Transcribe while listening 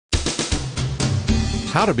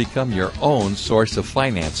how to become your own source of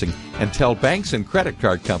financing and tell banks and credit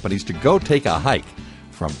card companies to go take a hike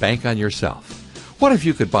from Bank on Yourself. What if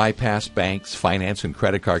you could bypass banks, finance, and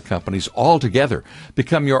credit card companies altogether,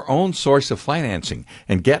 become your own source of financing,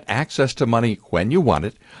 and get access to money when you want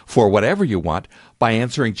it, for whatever you want, by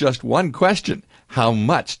answering just one question: how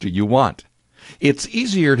much do you want? It's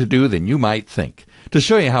easier to do than you might think. To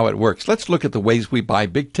show you how it works, let's look at the ways we buy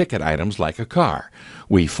big-ticket items like a car.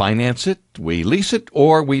 We finance it, we lease it,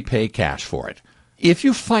 or we pay cash for it. If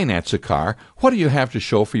you finance a car, what do you have to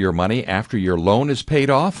show for your money after your loan is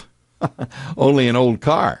paid off? Only an old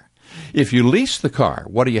car. If you lease the car,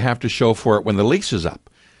 what do you have to show for it when the lease is up?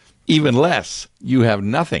 Even less. You have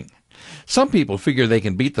nothing. Some people figure they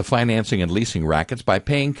can beat the financing and leasing rackets by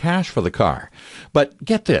paying cash for the car. But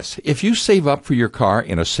get this, if you save up for your car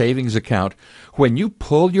in a savings account, when you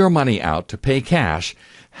pull your money out to pay cash,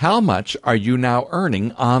 how much are you now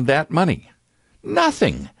earning on that money?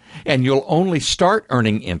 Nothing. And you'll only start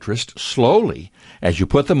earning interest slowly as you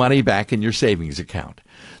put the money back in your savings account.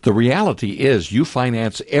 The reality is you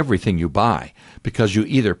finance everything you buy because you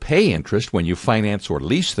either pay interest when you finance or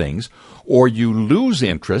lease things, or you lose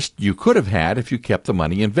interest you could have had if you kept the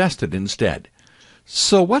money invested instead.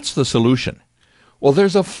 So what's the solution? Well,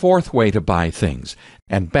 there's a fourth way to buy things,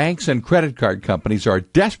 and banks and credit card companies are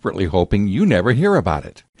desperately hoping you never hear about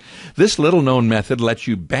it. This little-known method lets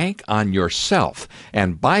you bank on yourself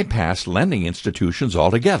and bypass lending institutions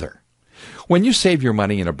altogether. When you save your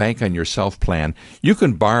money in a Bank on Yourself plan, you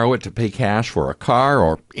can borrow it to pay cash for a car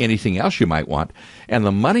or anything else you might want, and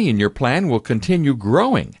the money in your plan will continue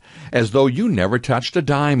growing as though you never touched a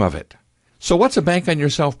dime of it. So what's a Bank on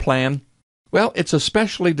Yourself plan? Well, it's a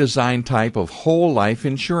specially designed type of whole life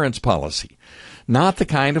insurance policy. Not the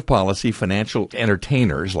kind of policy financial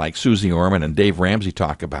entertainers like Susie Orman and Dave Ramsey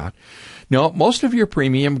talk about. No, most of your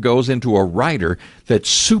premium goes into a rider that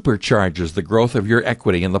supercharges the growth of your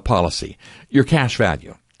equity in the policy, your cash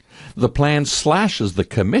value. The plan slashes the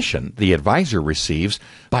commission the advisor receives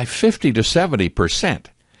by 50 to 70%.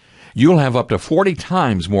 You'll have up to 40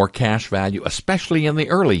 times more cash value, especially in the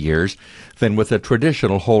early years, than with a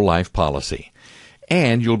traditional whole life policy.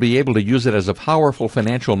 And you'll be able to use it as a powerful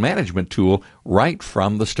financial management tool right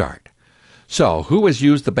from the start. So, who has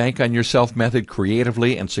used the Bank on Yourself method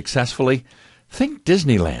creatively and successfully? Think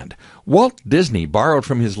Disneyland. Walt Disney borrowed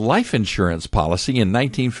from his life insurance policy in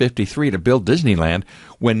 1953 to build Disneyland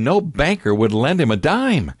when no banker would lend him a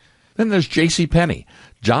dime. Then there's J.C. Penney.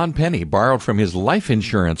 John Penny borrowed from his life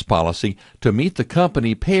insurance policy to meet the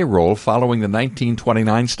company payroll following the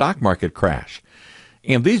 1929 stock market crash.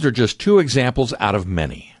 And these are just two examples out of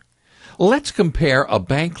many. Let's compare a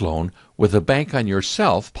bank loan with a Bank on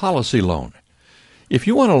Yourself policy loan. If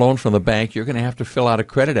you want a loan from the bank, you're going to have to fill out a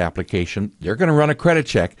credit application, they're going to run a credit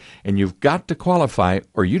check, and you've got to qualify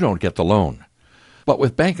or you don't get the loan. But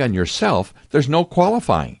with Bank on Yourself, there's no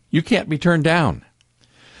qualifying. You can't be turned down.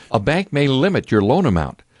 A bank may limit your loan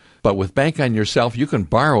amount, but with Bank on Yourself, you can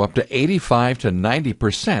borrow up to 85 to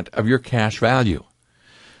 90% of your cash value.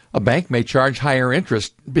 A bank may charge higher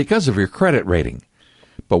interest because of your credit rating.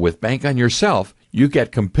 But with Bank on Yourself, you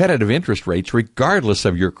get competitive interest rates regardless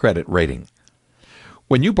of your credit rating.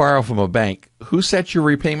 When you borrow from a bank, who sets your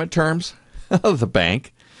repayment terms? The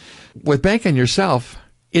bank. With Bank on Yourself,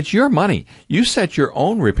 it's your money. You set your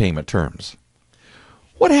own repayment terms.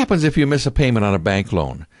 What happens if you miss a payment on a bank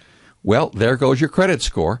loan? Well, there goes your credit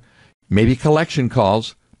score. Maybe collection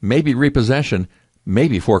calls, maybe repossession,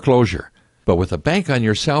 maybe foreclosure. But with a Bank on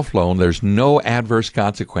Yourself loan, there's no adverse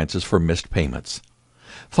consequences for missed payments.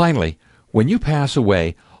 Finally, when you pass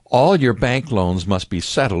away, all your bank loans must be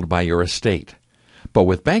settled by your estate. But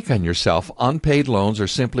with Bank on Yourself, unpaid loans are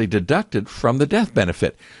simply deducted from the death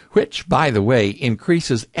benefit, which, by the way,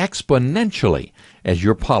 increases exponentially as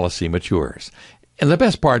your policy matures. And the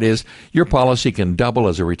best part is, your policy can double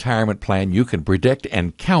as a retirement plan you can predict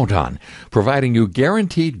and count on, providing you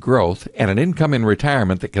guaranteed growth and an income in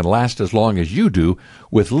retirement that can last as long as you do,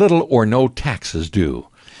 with little or no taxes due.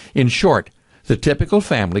 In short, the typical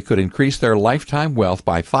family could increase their lifetime wealth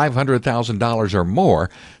by $500,000 or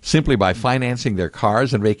more simply by financing their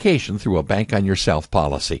cars and vacation through a Bank on Yourself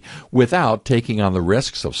policy, without taking on the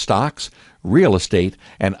risks of stocks, real estate,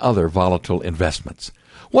 and other volatile investments.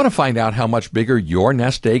 Want to find out how much bigger your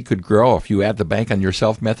nest egg could grow if you add the Bank on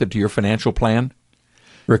Yourself method to your financial plan?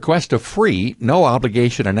 Request a free,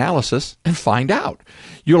 no-obligation analysis and find out.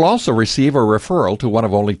 You'll also receive a referral to one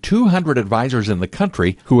of only 200 advisors in the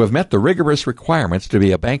country who have met the rigorous requirements to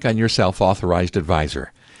be a Bank on Yourself authorized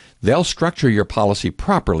advisor. They'll structure your policy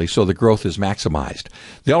properly so the growth is maximized.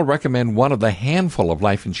 They'll recommend one of the handful of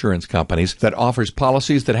life insurance companies that offers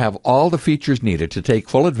policies that have all the features needed to take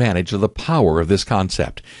full advantage of the power of this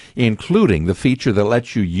concept, including the feature that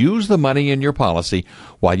lets you use the money in your policy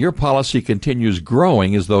while your policy continues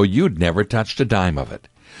growing as though you'd never touched a dime of it.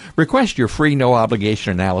 Request your free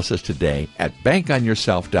no-obligation analysis today at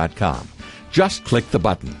bankonyourself.com. Just click the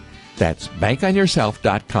button. That's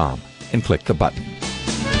bankonyourself.com and click the button.